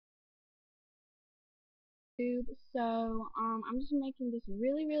YouTube. So, I'm just making this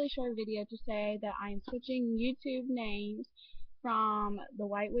really short video to say that I am switching YouTube names from the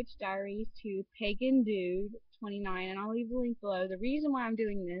White Witch Diaries to Pagan Dude 29, and I'll leave the link below. The reason why I'm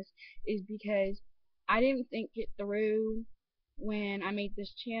doing this is because I didn't think it through when I made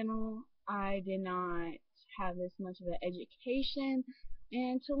this channel. I did not have this much of an education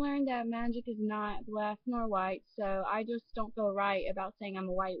and to learn that magic is not black nor white, so I just don't feel right about saying I'm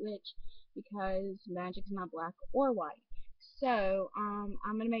a white witch because magic's not black or white. So, I'm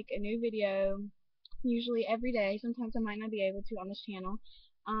gonna make a new video usually every day. Sometimes I might not be able to on this channel.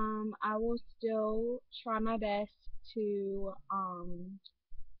 I will still try my best to um,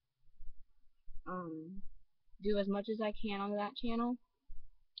 do as much as I can on that channel,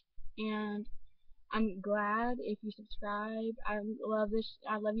 and I'm glad if you subscribe. I love this.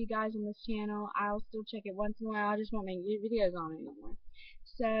 I love you guys on this channel. I'll still check it once in a while. I just won't make videos on it anymore.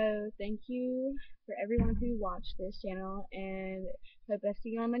 So thank you for everyone who watched this channel, and hope I see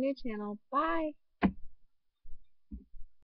you on my new channel. Bye.